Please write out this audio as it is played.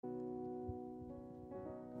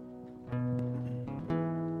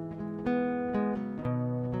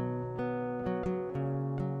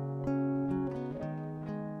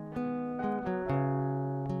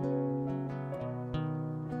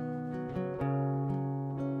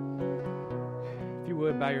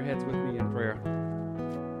would, bow your heads with me in prayer.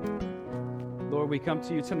 Lord, we come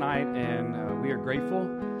to you tonight, and we are grateful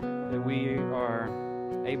that we are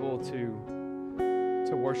able to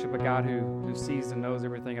worship a God who sees and knows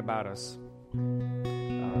everything about us.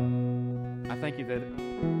 I thank you that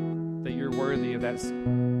you're worthy of that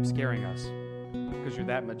scaring us, because you're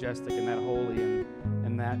that majestic and that holy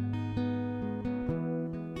and that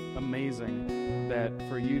amazing, that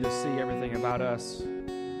for you to see everything about us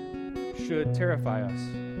should terrify us.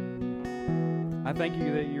 I thank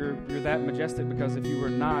you that you're that majestic, because if you were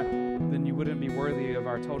not, then you wouldn't be worthy of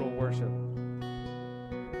our total worship.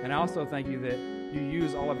 And I also thank you that you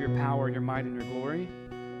use all of your power, your might, and your glory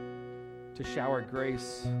to shower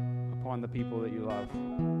grace upon the people that you love.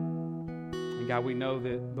 And God, we know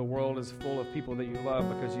that the world is full of people that you love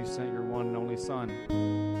because you sent your one and only Son,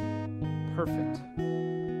 perfect,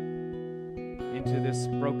 into this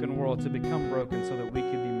broken world to become broken so that we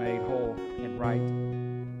could be made whole and right.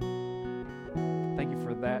 Thank you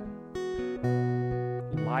for that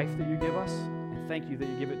life that you give us, and thank you that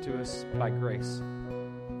you give it to us by grace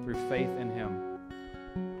through faith in Him.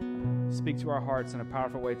 Speak to our hearts in a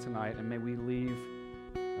powerful way tonight, and may we leave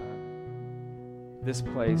this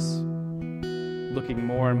place looking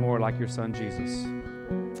more and more like your Son, Jesus.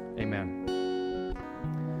 Amen.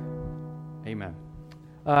 Amen.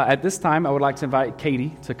 At this time, I would like to invite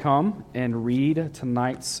Katie to come and read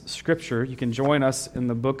tonight's scripture. You can join us in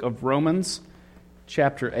the book of Romans,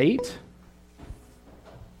 chapter 8.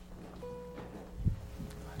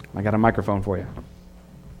 I got a microphone for you.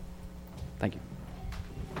 Thank you.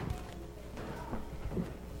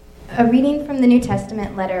 A reading from the New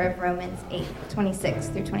Testament letter of Romans 8, 26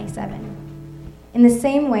 through 27. In the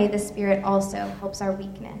same way, the Spirit also helps our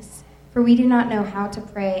weakness, for we do not know how to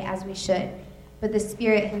pray as we should, but the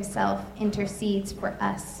Spirit Himself intercedes for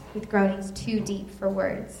us with groanings too deep for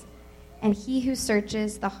words. And He who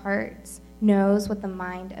searches the hearts knows what the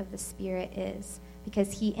mind of the Spirit is,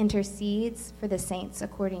 because He intercedes for the saints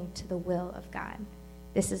according to the will of God.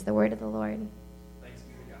 This is the word of the Lord. Thanks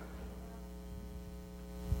be to God.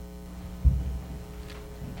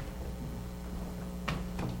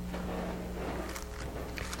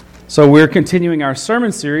 So we're continuing our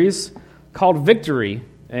sermon series called Victory.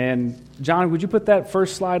 And John, would you put that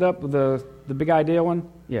first slide up, the big idea one?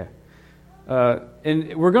 Yeah. And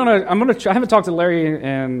I haven't talked to Larry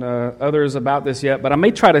and others about this yet, but I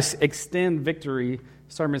may try to extend Victory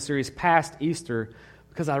sermon series past Easter,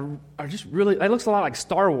 because I just really, it looks a lot like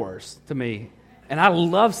Star Wars to me. And I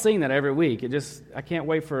love seeing that every week. I can't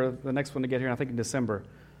wait for the next one to get here, I think in December.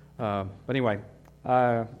 But anyway,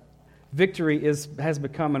 victory has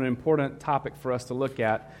become an important topic for us to look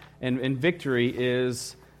at. And victory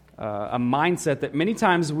is a mindset that many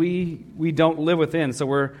times we don't live within. So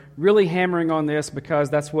we're really hammering on this because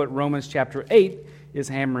that's what Romans chapter 8 is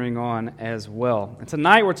hammering on as well. And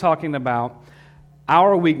tonight we're talking about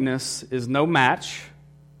our weakness is no match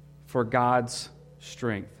for God's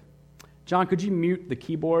strength. John, could you mute the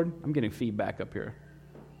keyboard? I'm getting feedback up here.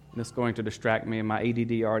 And it's going to distract me, and my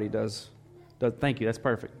ADD already does. Thank you, that's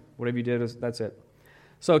perfect. Whatever you did, that's it.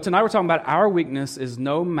 So tonight we're talking about our weakness is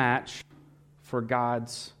no match for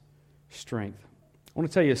God's strength. I want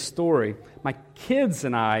to tell you a story. My kids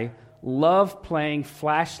and I love playing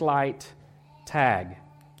flashlight tag. Do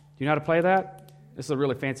you know how to play that? This is a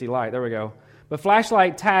really fancy light. There we go. But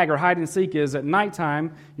flashlight tag or hide and seek is at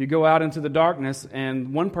nighttime, you go out into the darkness,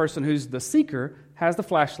 and one person who's the seeker has the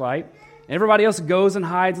flashlight, and everybody else goes and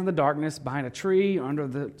hides in the darkness behind a tree or under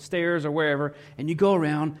the stairs or wherever, and you go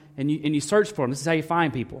around and you search for them. This is how you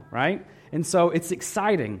find people, right? And so it's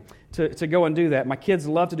exciting to go and do that. My kids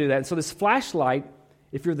love to do that. And so this flashlight,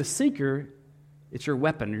 if you're the seeker, it's your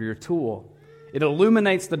weapon or your tool. It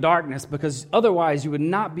illuminates the darkness, because otherwise you would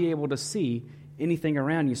not be able to see anything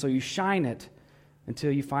around you. So you shine it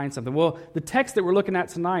until you find something. Well, the text that we're looking at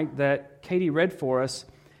tonight that Katie read for us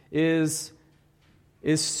is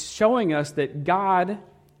showing us that God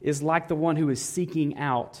is like the one who is seeking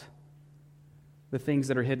out the things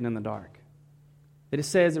that are hidden in the dark.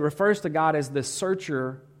 It refers to God as the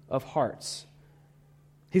searcher of hearts.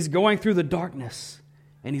 He's going through the darkness,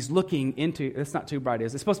 and He's looking into, it's not too bright,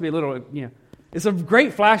 is it? It's supposed to be a little, it's a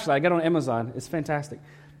great flashlight. I got it on Amazon. It's fantastic.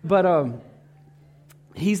 But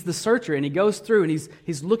He's the searcher, and He goes through, and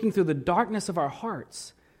He's looking through the darkness of our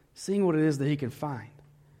hearts, seeing what it is that He can find.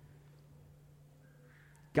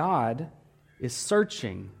 God is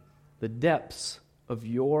searching the depths of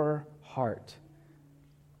your heart,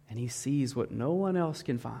 and He sees what no one else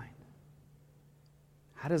can find.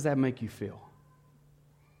 How does that make you feel?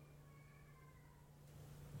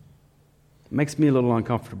 It makes me a little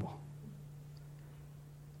uncomfortable,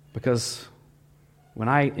 because when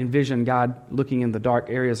I envision God looking in the dark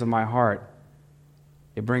areas of my heart,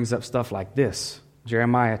 it brings up stuff like this.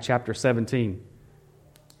 Jeremiah chapter 17.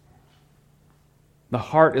 The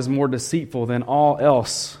heart is more deceitful than all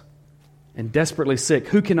else and desperately sick.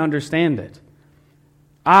 Who can understand it?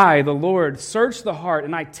 I, the Lord, search the heart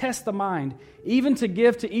and I test the mind, even to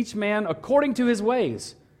give to each man according to his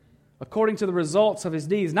ways, according to the results of his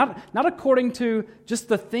deeds. Not according to just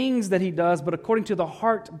the things that he does, but according to the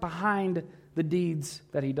heart behind the deeds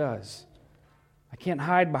that he does. I can't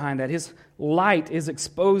hide behind that. His light is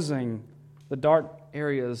exposing the dark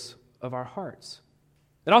areas of our hearts.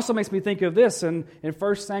 It also makes me think of this in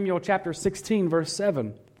 1 Samuel chapter 16, verse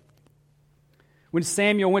 7. When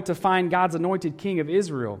Samuel went to find God's anointed king of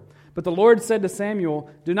Israel, but the Lord said to Samuel,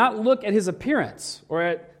 "Do not look at his appearance or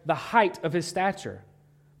at the height of his stature,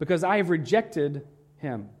 because I have rejected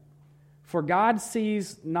him. For God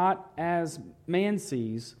sees not as man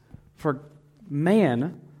sees, for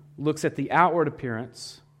man looks at the outward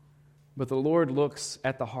appearance, but the Lord looks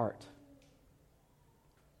at the heart."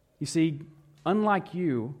 You see, unlike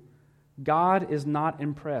you, God is not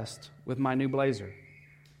impressed with my new blazer.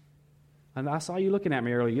 And I saw you looking at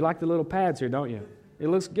me earlier. You like the little pads here, don't you? It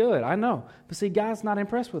looks good, I know. But see, God's not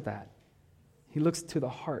impressed with that. He looks to the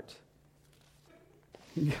heart.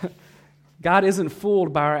 God isn't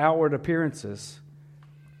fooled by our outward appearances.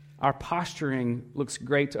 Our posturing looks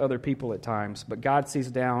great to other people at times, but God sees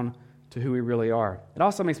down to who we really are. It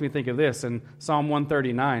also makes me think of this in Psalm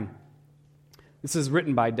 139. This is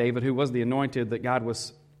written by David, who was the anointed that God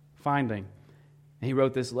was finding. And he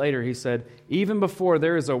wrote this later. He said, "Even before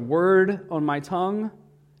there is a word on my tongue,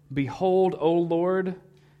 behold, O Lord,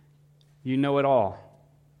 you know it all."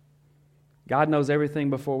 God knows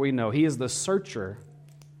everything before we know. He is the searcher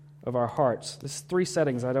of our hearts. This is three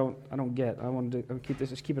settings I don't get. I want to keep this.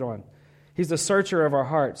 Just keep it on. He's the searcher of our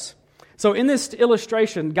hearts. So in this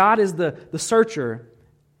illustration, God is the searcher.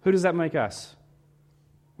 Who does that make us?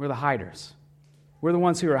 We're the hiders. We're the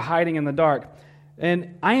ones who are hiding in the dark.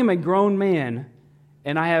 And I am a grown man,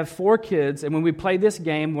 and I have 4 kids, and when we play this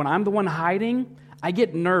game, when I'm the one hiding, I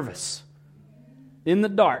get nervous in the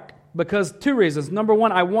dark because 2 reasons. Number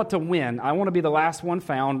 1, I want to win. I want to be the last one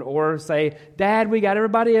found, or say, "Dad, we got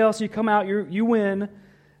everybody else. You come out, you win."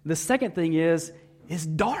 The second thing is, it's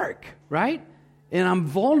dark, right? And I'm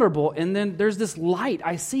vulnerable, and then there's this light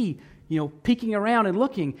I see, peeking around and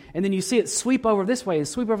looking, and then you see it sweep over this way and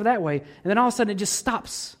sweep over that way, and then all of a sudden it just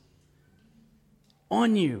stops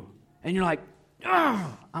on you, and you're like,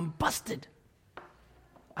 "Ugh, I'm busted."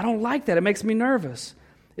 I don't like that. It makes me nervous.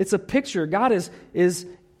 It's a picture. God is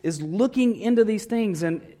looking into these things,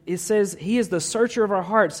 and it says He is the searcher of our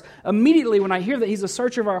hearts. Immediately when I hear that He's the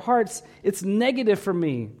searcher of our hearts, it's negative for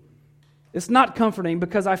me. It's not comforting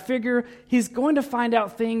because I figure He's going to find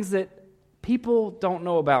out things that people don't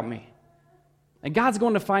know about me. And God's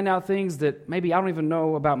going to find out things that maybe I don't even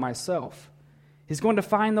know about myself. He's going to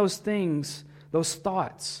find those things, those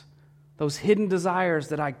thoughts, those hidden desires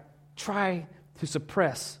that I try to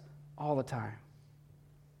suppress all the time.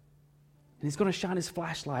 And He's going to shine His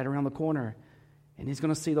flashlight around the corner, and He's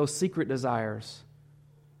going to see those secret desires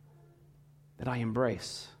that I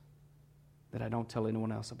embrace, that I don't tell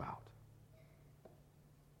anyone else about.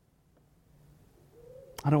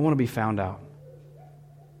 I don't want to be found out.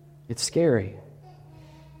 It's scary.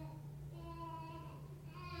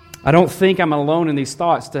 I don't think I'm alone in these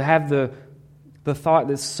thoughts. To have the thought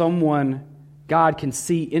that someone, God, can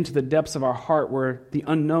see into the depths of our heart where the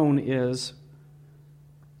unknown is,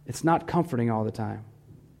 it's not comforting all the time.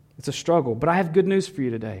 It's a struggle. But I have good news for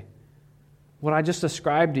you today. What I just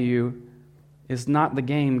described to you is not the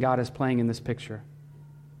game God is playing in this picture.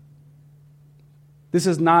 This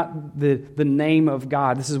is not the name of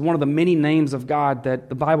God. This is one of the many names of God that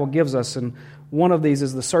the Bible gives us, and one of these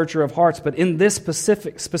is the searcher of hearts. But in this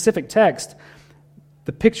specific text,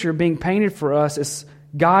 the picture being painted for us is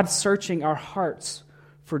God searching our hearts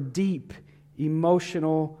for deep,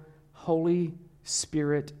 emotional, Holy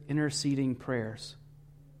Spirit interceding prayers.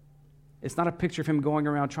 It's not a picture of Him going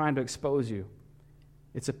around trying to expose you.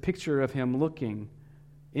 It's a picture of Him looking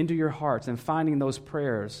into your hearts and finding those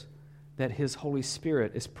prayers that His Holy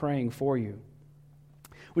Spirit is praying for you.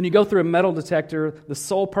 When you go through a metal detector, the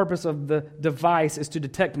sole purpose of the device is to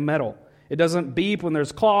detect metal. It doesn't beep when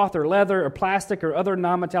there's cloth or leather or plastic or other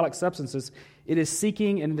non-metallic substances. It is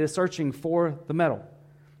seeking and it is searching for the metal.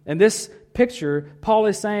 In this picture, Paul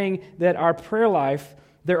is saying that our prayer life,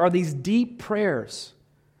 there are these deep prayers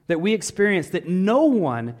that we experience that no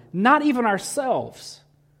one, not even ourselves,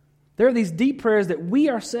 there are these deep prayers that we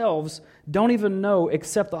ourselves don't even know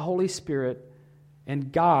except the Holy Spirit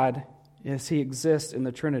and God as He exists in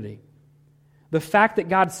the Trinity. The fact that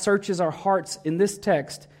God searches our hearts in this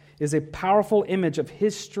text is a powerful image of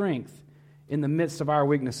His strength in the midst of our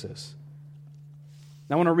weaknesses.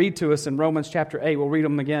 Now, I want to read to us in Romans chapter 8. We'll read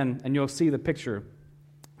them again, and you'll see the picture.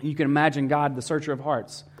 You can imagine God, the searcher of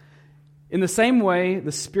hearts. In the same way,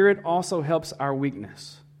 the Spirit also helps our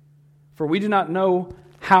weakness. For we do not know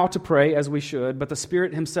how to pray as we should, but the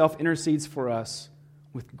Spirit Himself intercedes for us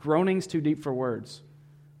with groanings too deep for words.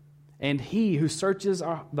 And He who searches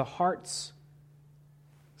the hearts,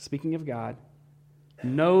 speaking of God,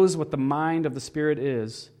 knows what the mind of the Spirit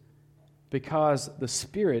is, because the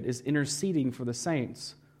Spirit is interceding for the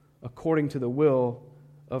saints according to the will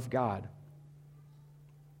of God.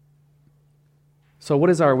 So what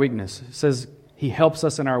is our weakness? It says He helps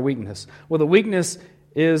us in our weakness. Well, the weakness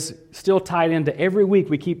is still tied into every week.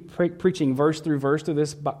 We keep preaching verse through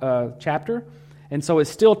this chapter, and so it's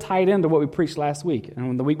still tied into what we preached last week,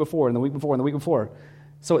 and the week before, and the week before, and the week before.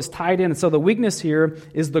 So it's tied in. And so the weakness here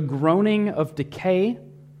is the groaning of decay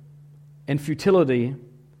and futility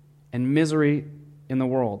and misery in the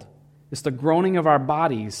world. It's the groaning of our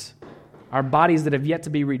bodies that have yet to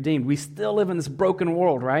be redeemed. We still live in this broken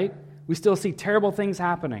world, right? We still see terrible things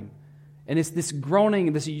happening. And it's this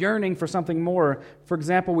groaning, this yearning for something more. For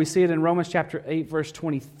example, we see it in Romans chapter 8, verse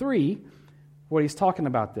 23, where he's talking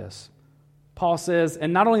about this. Paul says,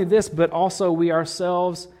 and not only this, but also we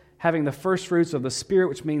ourselves, having the first fruits of the Spirit,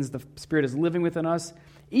 which means the Spirit is living within us,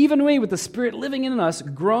 even we, with the Spirit living in us,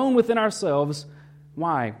 groan within ourselves.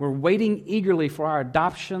 Why? We're waiting eagerly for our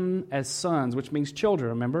adoption as sons, which means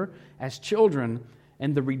children, remember? As children,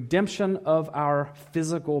 and the redemption of our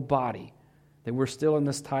physical body, that we're still in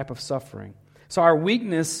this type of suffering. So our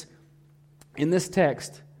weakness in this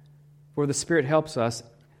text, where the Spirit helps us,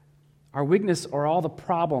 our weakness are all the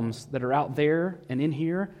problems that are out there and in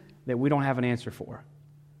here that we don't have an answer for.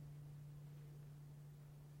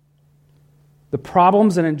 The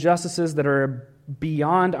problems and injustices that are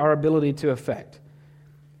beyond our ability to affect.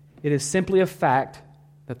 It is simply a fact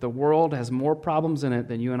that the world has more problems in it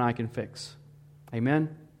than you and I can fix.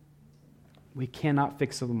 Amen? We cannot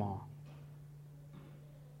fix them all.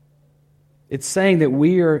 It's saying that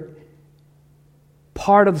we are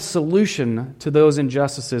part of the solution to those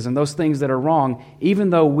injustices and those things that are wrong, even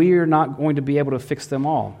though we are not going to be able to fix them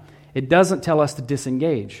all. It doesn't tell us to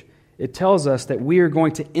disengage. It tells us that we are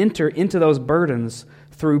going to enter into those burdens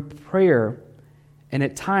through prayer, and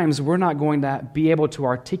at times we're not going to be able to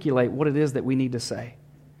articulate what it is that we need to say.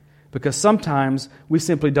 Because sometimes we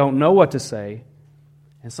simply don't know what to say,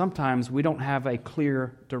 and sometimes we don't have a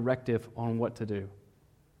clear directive on what to do.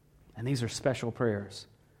 And these are special prayers.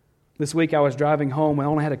 This week I was driving home. I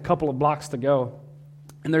only had a couple of blocks to go.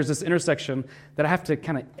 And there's this intersection that I have to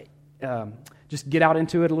kind of just get out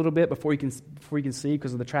into it a little bit before you can see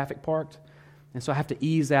because of the traffic parked. And so I have to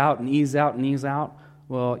ease out and ease out and ease out.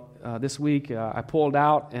 Well, this week I pulled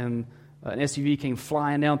out and an SUV came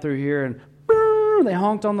flying down through here and they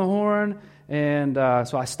honked on the horn. And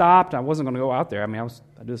so I stopped. I wasn't going to go out there. I mean,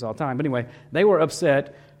 I do this all the time. But anyway, they were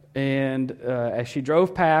upset. And as she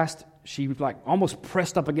drove past, she like almost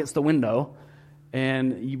pressed up against the window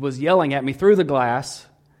and was yelling at me through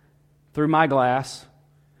my glass,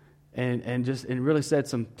 and really said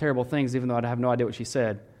some terrible things, even though I have no idea what she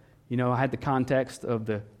said. You know, I had the context of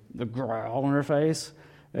the growl on her face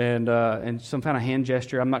and some kind of hand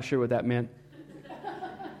gesture. I'm not sure what that meant.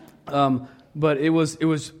 But it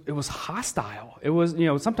was hostile. It was, you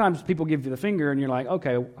know, sometimes people give you the finger and you're like,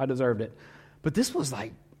 okay, I deserved it. But this was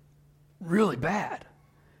like really bad.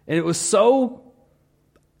 And it was so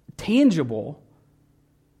tangible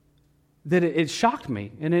that it shocked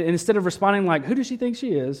me. And instead of responding like, who does she think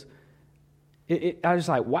she is? I was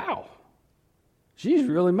like, wow, she's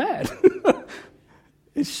really mad.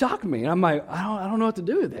 It shocked me. And I'm like, I don't know what to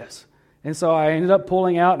do with this. And so I ended up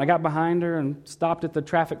pulling out, and I got behind her and stopped at the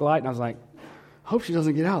traffic light. And I was like, hope she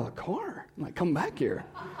doesn't get out of the car. I'm like, come back here,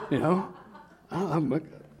 you know. I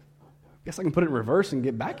guess I can put it in reverse and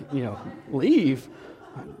get back, you know, leave.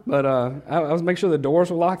 But I was making sure the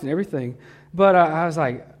doors were locked and everything. But I was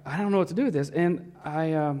like, I don't know what to do with this. And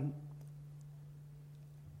I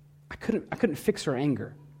couldn't fix her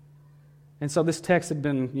anger. And so this text had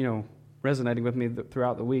been, you know, resonating with me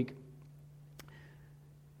throughout the week.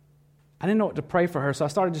 I didn't know what to pray for her, so I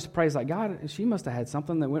started just to pray. Like, God, she must have had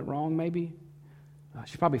something that went wrong maybe.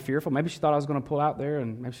 She's probably fearful. Maybe she thought I was going to pull out there,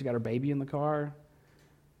 and maybe she got her baby in the car.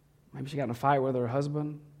 Maybe she got in a fight with her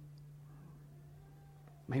husband.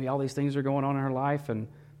 Maybe all these things are going on in her life, and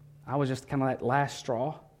I was just kind of that last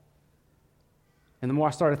straw. And the more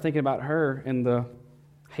I started thinking about her and the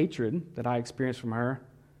hatred that I experienced from her,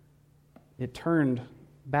 it turned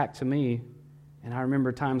back to me And I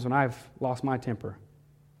remember times when I've lost my temper.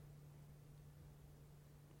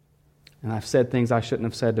 And I've said things I shouldn't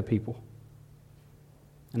have said to people.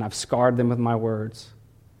 And I've scarred them with my words.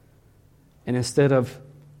 And instead of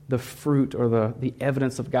the fruit or the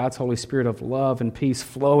evidence of God's Holy Spirit of love and peace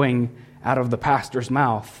flowing out of the pastor's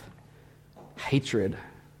mouth, hatred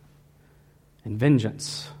and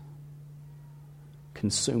vengeance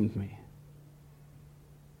consumed me.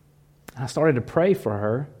 And I started to pray for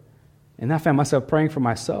her, and I found myself praying for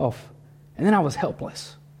myself, and then I was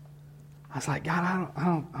helpless. I was like, God, I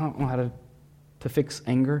don't know how to fix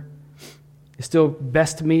anger. It still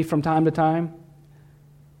bests me from time to time.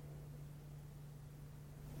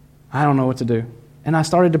 I don't know what to do. And I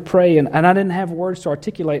started to pray, and I didn't have words to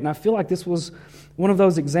articulate, and I feel like this was one of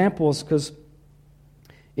those examples because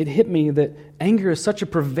it hit me that anger is such a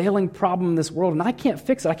prevailing problem in this world, and I can't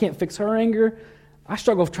fix it. I can't fix her anger. I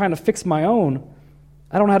struggle with trying to fix my own.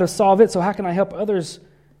 I don't know how to solve it, so how can I help others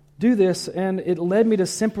do this? And it led me to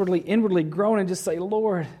simply inwardly groan and just say,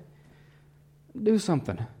 Lord, do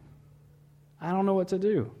something. I don't know what to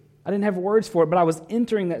do. I didn't have words for it, but I was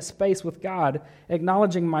entering that space with God,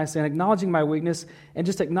 acknowledging my sin, acknowledging my weakness, and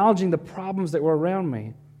just acknowledging the problems that were around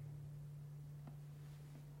me.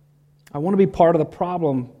 I want to be part of the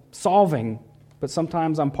problem solving, but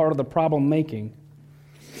sometimes I'm part of the problem making.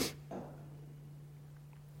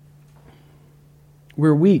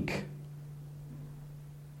 We're weak.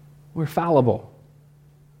 We're fallible.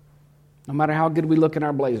 No matter how good we look in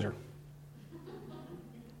our blazer.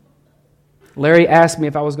 Larry asked me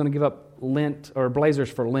if I was going to give up Lent or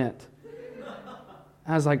blazers for Lent.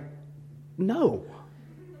 I was like, no,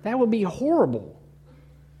 that would be horrible.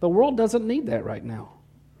 The world doesn't need that right now.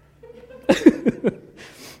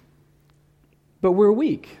 But we're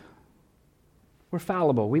weak. We're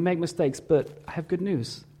fallible. We make mistakes, but I have good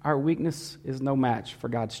news. Our weakness is no match for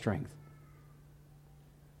God's strength.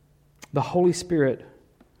 The Holy Spirit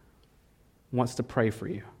wants to pray for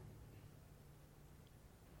you.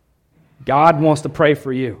 God wants to pray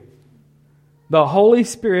for you. The Holy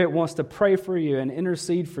Spirit wants to pray for you and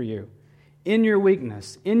intercede for you. In your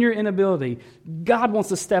weakness, in your inability, God wants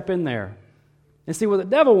to step in there. And see, what the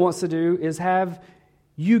devil wants to do is have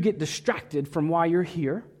you get distracted from why you're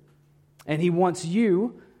here. And he wants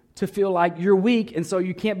you to feel like you're weak and so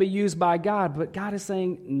you can't be used by God. But God is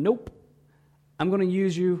saying, nope, I'm going to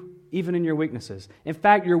use you even in your weaknesses. In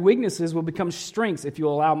fact, your weaknesses will become strengths if you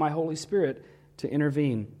allow my Holy Spirit to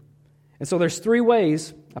intervene. And so there's 3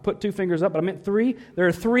 ways. I put 2 fingers up, but I meant 3. There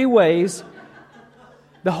are 3 ways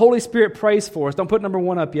the Holy Spirit prays for us. Don't put number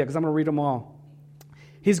 1 up yet because I'm going to read them all.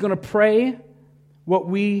 He's going to pray what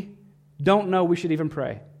we don't know we should even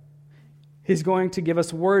pray. He's going to give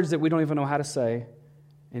us words that we don't even know how to say.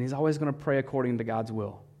 And he's always going to pray according to God's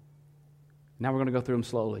will. Now we're going to go through them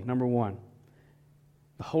slowly. Number 1,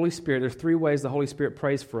 the Holy Spirit. There's 3 ways the Holy Spirit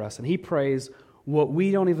prays for us. And he prays what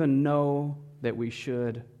we don't even know that we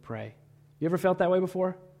should pray. You ever felt that way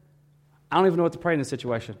before? I don't even know what to pray in this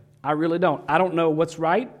situation. I really don't. I don't know what's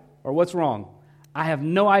right or what's wrong. I have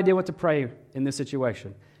no idea what to pray in this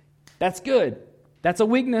situation. That's good. That's a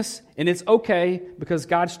weakness, and it's okay because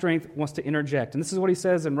God's strength wants to interject. And this is what he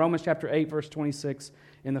says in Romans chapter 8, verse 26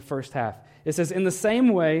 in the first half. It says, in the same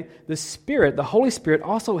way, the Spirit, the Holy Spirit,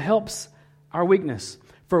 also helps our weakness.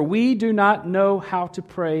 For we do not know how to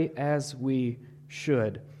pray as we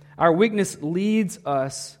should. Our weakness leads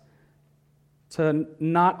us to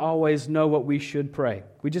not always know what we should pray.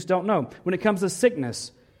 We just don't know. When it comes to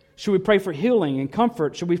sickness, should we pray for healing and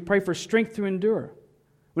comfort? Should we pray for strength to endure?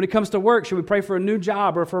 When it comes to work, should we pray for a new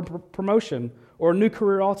job or for a promotion or a new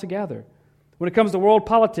career altogether? When it comes to world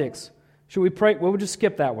politics, should we pray? Well, we'll just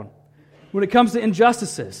skip that one. When it comes to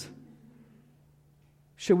injustices,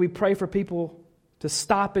 should we pray for people to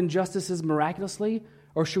stop injustices miraculously?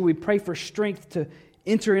 Or should we pray for strength to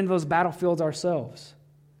enter into those battlefields ourselves?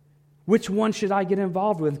 Which one should I get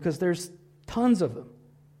involved with? Because there's tons of them.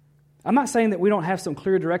 I'm not saying that we don't have some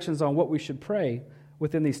clear directions on what we should pray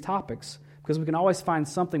within these topics, because we can always find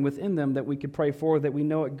something within them that we could pray for that we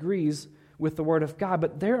know agrees with the Word of God.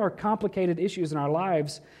 But there are complicated issues in our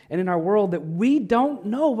lives and in our world that we don't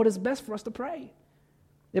know what is best for us to pray.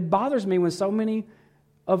 It bothers me when so many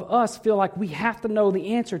of us feel like we have to know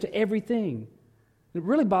the answer to everything. It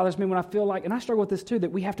really bothers me when I feel like, and I struggle with this too,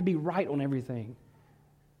 that we have to be right on everything.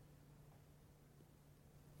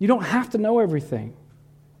 You don't have to know everything.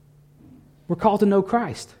 We're called to know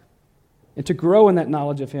Christ and to grow in that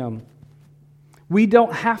knowledge of Him. We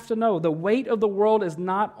don't have to know. The weight of the world is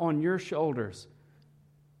not on your shoulders.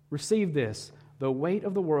 Receive this. The weight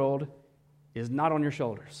of the world is not on your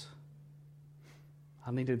shoulders.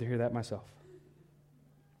 I needed to hear that myself.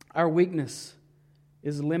 Our weakness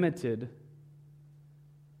is limited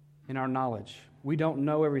in our knowledge. We don't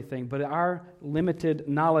know everything, but our limited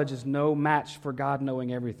knowledge is no match for God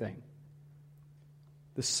knowing everything.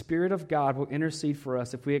 The Spirit of God will intercede for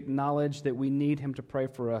us if we acknowledge that we need Him to pray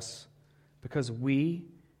for us, because we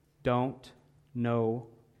don't know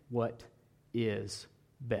what is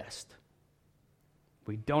best.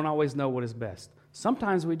 We don't always know what is best.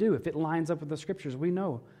 Sometimes we do. If it lines up with the Scriptures, we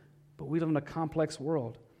know. But we live in a complex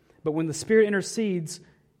world. But when the Spirit intercedes,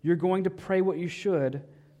 you're going to pray what you should,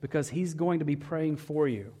 because He's going to be praying for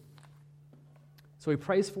you. So He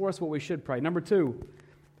prays for us what we should pray. Number 2,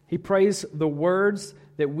 He prays the words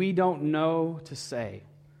that we don't know to say.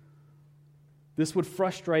 This would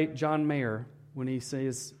frustrate John Mayer when he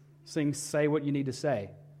sings, "Say what you need to say,"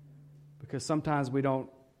 because sometimes we don't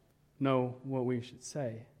know what we should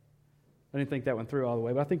say. I didn't think that one through all the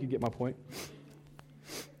way, but I think you get my point.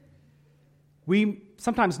 We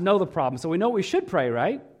sometimes know the problem, so we know what we should pray,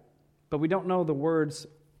 right? But we don't know the words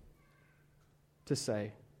to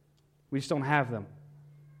say. We just don't have them.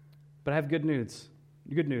 But I have good news.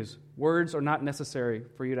 Good news. Words are not necessary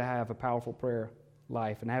for you to have a powerful prayer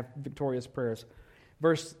life and have victorious prayers.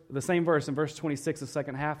 The same verse in verse 26, the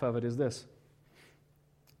second half of it is this.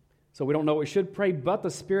 So we don't know what we should pray, but the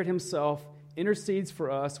Spirit Himself intercedes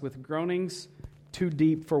for us with groanings too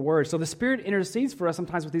deep for words. So the Spirit intercedes for us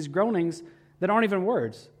sometimes with these groanings that aren't even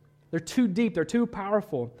words. They're too deep. They're too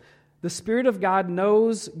powerful. The Spirit of God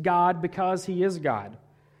knows God because He is God.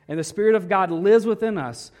 And the Spirit of God lives within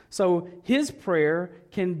us. So His prayer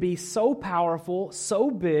can be so powerful,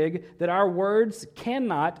 so big, that our words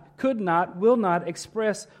cannot, could not, will not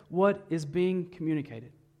express what is being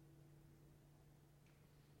communicated.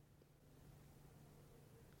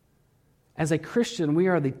 As a Christian, we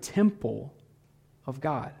are the temple of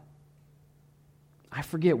God. I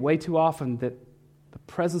forget way too often that the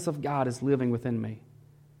presence of God is living within me.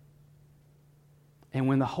 And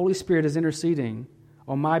when the Holy Spirit is interceding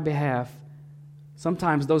on my behalf,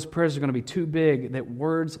 sometimes those prayers are going to be too big that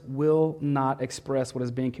words will not express what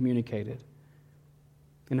is being communicated.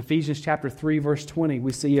 In Ephesians chapter 3, verse 20,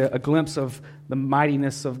 we see a glimpse of the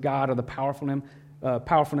mightiness of God, or the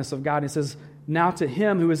powerfulness of God. It says, "Now to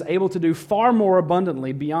Him who is able to do far more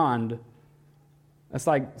abundantly beyond." That's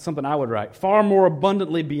like something I would write. Far more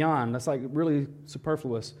abundantly beyond. That's like really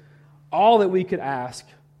superfluous. All that we could ask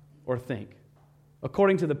or think,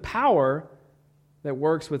 according to the power that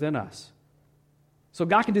works within us. So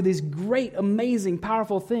God can do these great, amazing,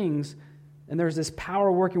 powerful things, and there's this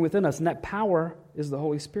power working within us, and that power is the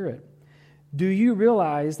Holy Spirit. Do you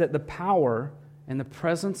realize that the power and the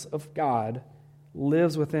presence of God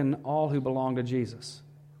lives within all who belong to Jesus?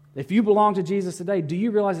 If you belong to Jesus today, do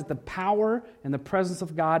you realize that the power and the presence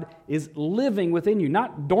of God is living within you,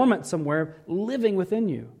 not dormant somewhere, living within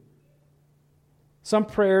you? Some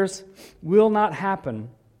prayers will not happen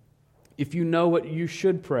if you know what you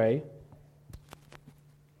should pray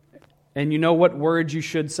and you know what words you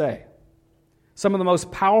should say. Some of the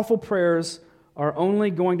most powerful prayers are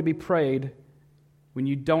only going to be prayed when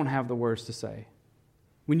you don't have the words to say,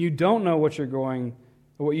 when you don't know what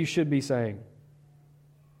you should be saying.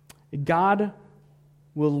 God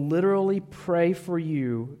will literally pray for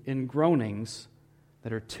you in groanings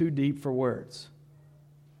that are too deep for words.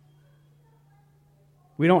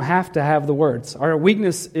 We don't have to have the words. Our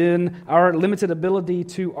weakness in our limited ability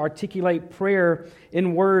to articulate prayer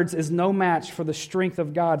in words is no match for the strength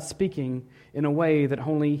of God speaking in a way that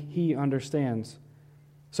only He understands.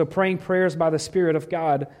 So praying prayers by the Spirit of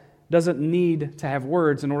God doesn't need to have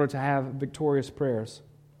words in order to have victorious prayers.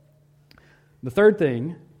 The third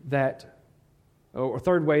way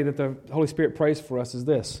that the Holy Spirit prays for us is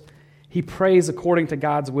this. He prays according to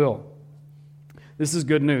God's will. This is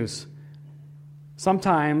good news.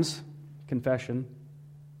 Sometimes, confession,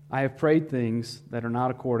 I have prayed things that are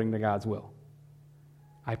not according to God's will.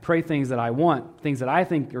 I pray things that I want, things that I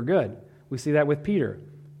think are good. We see that with Peter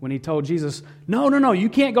when he told Jesus, no, you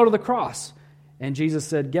can't go to the cross. And Jesus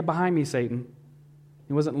said, "Get behind me, Satan."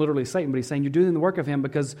 He wasn't literally Satan, but he's saying you're doing the work of him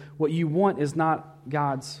because what you want is not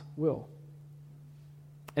God's will.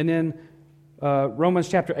 And then Romans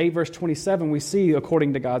chapter 8, verse 27, we see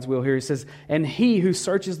according to God's will here. He says, "And He who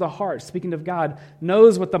searches the heart," speaking of God,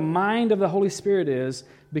 "knows what the mind of the Holy Spirit is,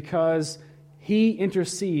 because He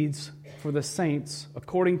intercedes for the saints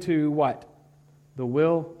according to" what? The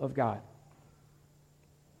will of God.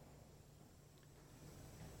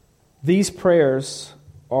 These prayers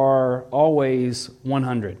are always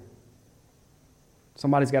 100.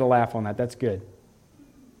 Somebody's got to laugh on that. That's good.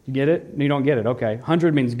 You get it? You don't get it? Okay.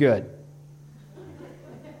 100 means good.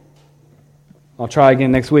 I'll try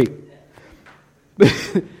again next week.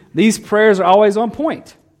 These prayers are always on point.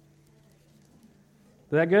 Is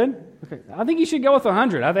that good? Okay. I think you should go with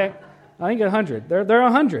 100. I think 100. They're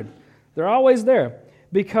 100. They're always there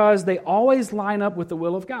because they always line up with the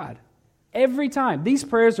will of God. Every time. These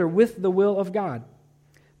prayers are with the will of God.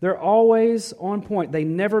 They're always on point. They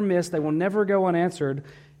never miss. They will never go unanswered.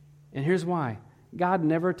 And here's why. God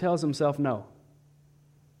never tells himself no.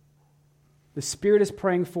 The Spirit is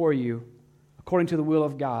praying for you according to the will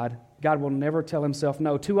of God. God will never tell himself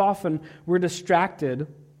no. Too often we're distracted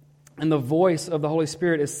and the voice of the Holy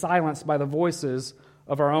Spirit is silenced by the voices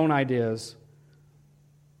of our own ideas,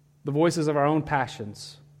 the voices of our own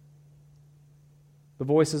passions, the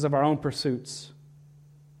voices of our own pursuits,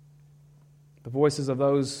 the voices of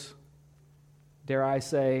those, dare I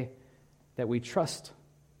say, that we trust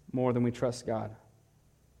more than we trust God.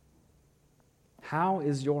 How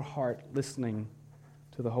is your heart listening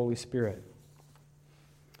to the Holy Spirit?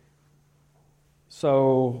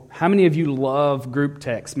 So, how many of you love group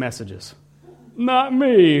text messages? Not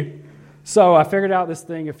me. So, I figured out this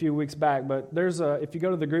thing a few weeks back, but if you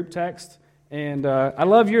go to the group text, and I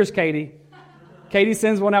love yours, Katie. Katie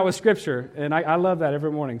sends one out with Scripture, and I love that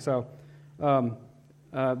every morning. So,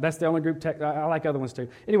 that's the only group text. I like other ones too.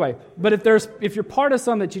 Anyway, but if you're part of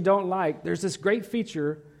some that you don't like, there's this great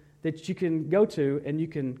feature that you can go to, and you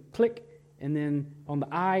can click, and then on the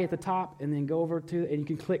I at the top, and then go over to, and you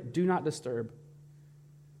can click Do Not Disturb.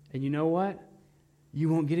 And you know what? You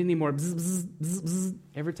won't get any more bzz, bzz, bzz, bzz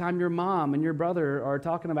every time your mom and your brother are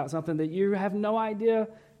talking about something that you have no idea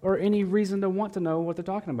or any reason to want to know what they're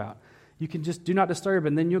talking about. You can just Do Not Disturb,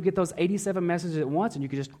 and then you'll get those 87 messages at once, and you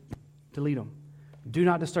can just delete them. Do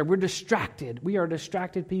not disturb. We're distracted. We are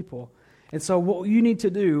distracted people. And so what you need to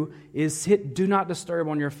do is hit Do Not Disturb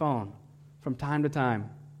on your phone from time to time,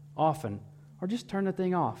 often, or just turn the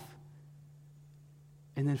thing off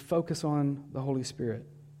and then focus on the Holy Spirit.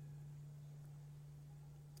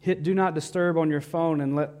 Hit Do Not Disturb on your phone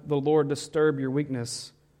and let the Lord disturb your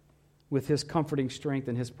weakness with His comforting strength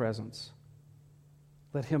and His presence.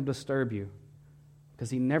 Let Him disturb you because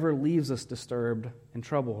He never leaves us disturbed and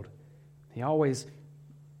troubled. He always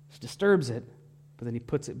disturbs it, but then He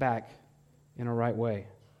puts it back in a right way.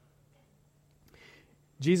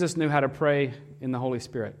 Jesus knew how to pray in the Holy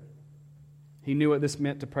Spirit. He knew what this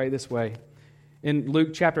meant to pray this way. In Luke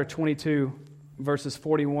chapter 22, verses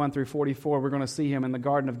 41 through 44, we're going to see Him in the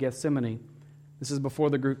Garden of Gethsemane. This is before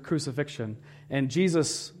the crucifixion. And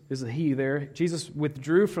Jesus, is a He there, Jesus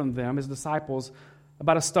withdrew from them, His disciples,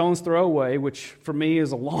 about a stone's throw away, which for me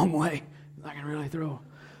is a long way. I can really throw.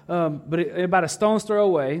 But about a stone's throw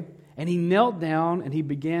away, and He knelt down and He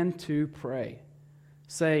began to pray,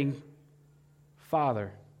 saying,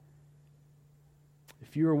 Father,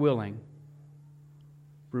 if you are willing,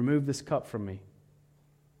 remove this cup from me.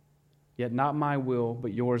 Yet not my will,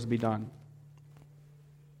 but yours be done.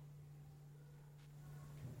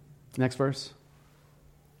 Next verse.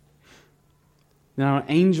 Now an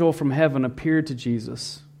angel from heaven appeared to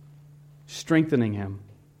Jesus, strengthening Him.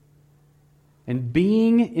 And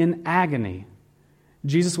being in agony,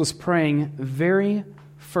 Jesus was praying very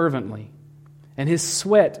fervently, and His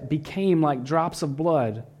sweat became like drops of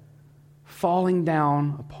blood falling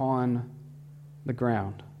down upon the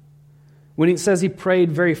ground. When it says He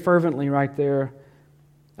prayed very fervently right there,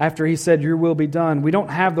 after He said, Your will be done, we don't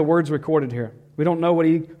have the words recorded here. We don't know what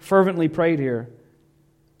He fervently prayed here.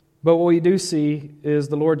 But what we do see is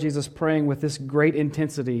the Lord Jesus praying with this great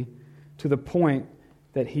intensity to the point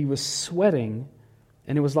that He was sweating,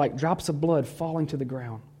 and it was like drops of blood falling to the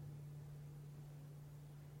ground.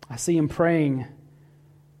 I see Him praying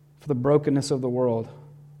for the brokenness of the world.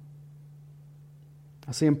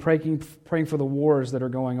 I see Him praying for the wars that are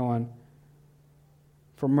going on,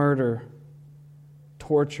 for murder,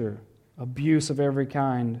 torture, abuse of every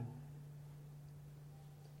kind,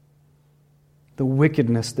 the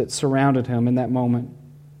wickedness that surrounded Him in that moment.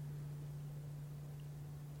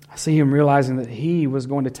 I see Him realizing that He was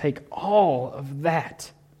going to take all of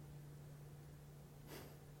that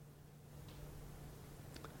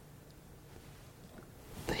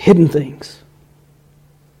the hidden things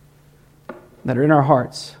that are in our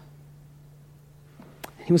hearts.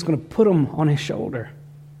 He was going to put them on His shoulder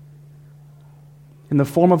in the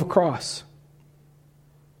form of a cross.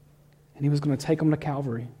 And He was going to take them to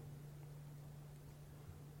Calvary.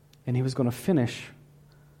 And He was going to finish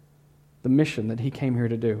the mission that He came here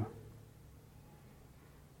to do.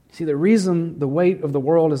 See, the reason the weight of the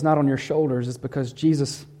world is not on your shoulders is because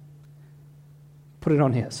Jesus put it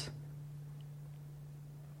on His.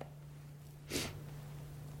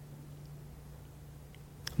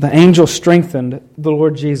 The angel strengthened the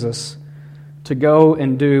Lord Jesus to go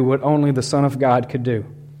and do what only the Son of God could do.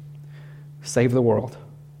 save the world.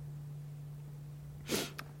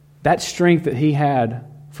 That strength that he had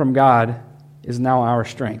from God is now our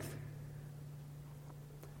strength.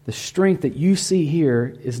 The strength that you see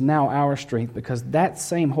here is now our strength because that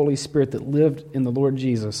same Holy Spirit that lived in the Lord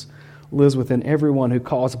Jesus lives within everyone who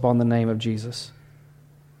calls upon the name of Jesus.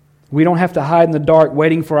 We don't have to hide in the dark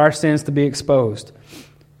waiting for our sins to be exposed.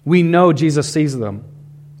 We know Jesus sees them.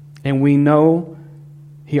 And we know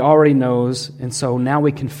He already knows, and so now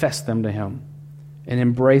we confess them to Him and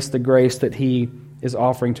embrace the grace that He is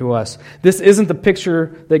offering to us. This isn't the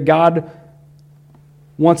picture that God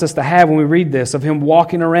wants us to have when we read this, of Him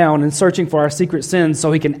walking around and searching for our secret sins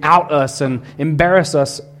so He can out us and embarrass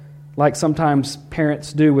us like sometimes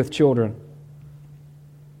parents do with children.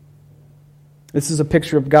 This is a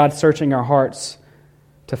picture of God searching our hearts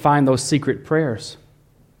to find those secret prayers.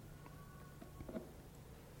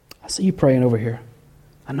 I see you praying over here.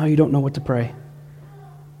 I know you don't know what to pray.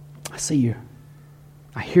 I see you.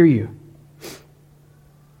 I hear you.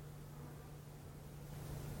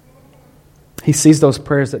 He sees those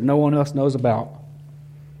prayers that no one else knows about.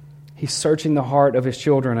 He's searching the heart of His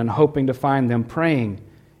children and hoping to find them praying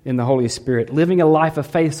in the Holy Spirit, living a life of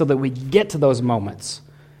faith so that we get to those moments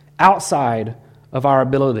outside of our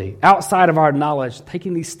ability, outside of our knowledge,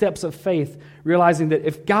 taking these steps of faith, realizing that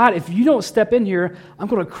if you don't step in here, I'm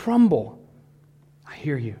going to crumble. I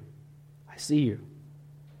hear you. I see you.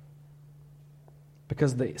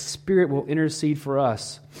 Because the Spirit will intercede for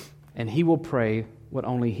us, and He will pray what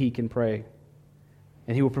only He can pray.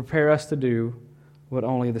 And He will prepare us to do what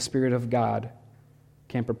only the Spirit of God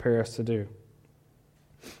can prepare us to do.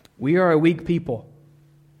 We are a weak people.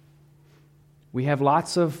 We have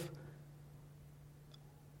lots of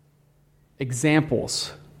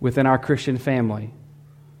examples within our Christian family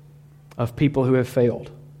of people who have failed.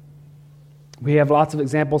 We have lots of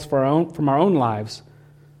examples from our own lives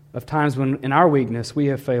of times when in our weakness we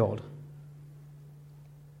have failed.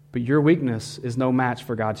 But your weakness is no match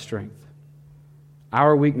for God's strength.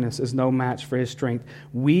 Our weakness is no match for His strength.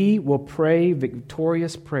 We will pray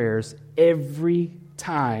victorious prayers every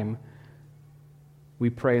time we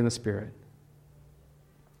pray in the Spirit.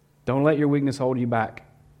 Don't let your weakness hold you back.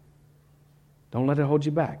 Don't let it hold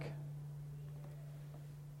you back.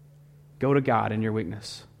 Go to God in your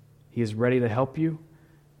weakness. He is ready to help you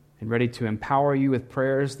and ready to empower you with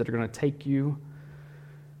prayers that are going to take you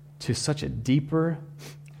to such a deeper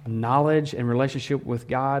knowledge and relationship with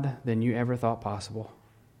God than you ever thought possible.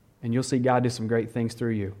 And you'll see God do some great things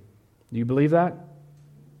through you. Do you believe that?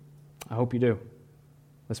 I hope you do.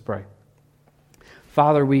 Let's pray.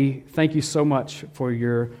 Father, we thank you so much for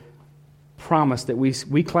your promise that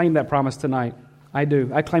we claim that promise tonight. I do.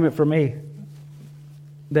 I claim it for me.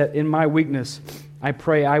 That in my weakness, I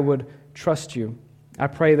pray I would trust you. I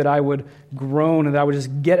pray that I would groan and that I would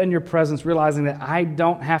just get in your presence, realizing that I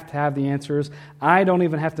don't have to have the answers. I don't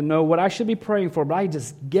even have to know what I should be praying for, but I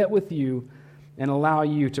just get with you and allow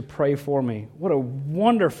you to pray for me. What a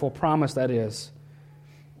wonderful promise that is.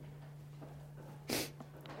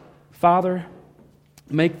 Father,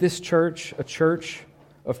 make this church a church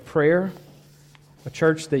of prayer, a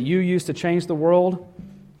church that you use to change the world,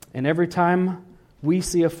 and every time we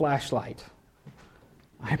see a flashlight,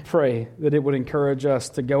 I pray that it would encourage us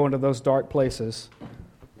to go into those dark places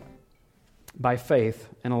by faith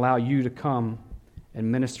and allow you to come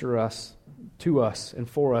and minister to us and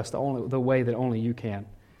for us the way that only you can.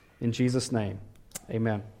 In Jesus' name,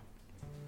 amen.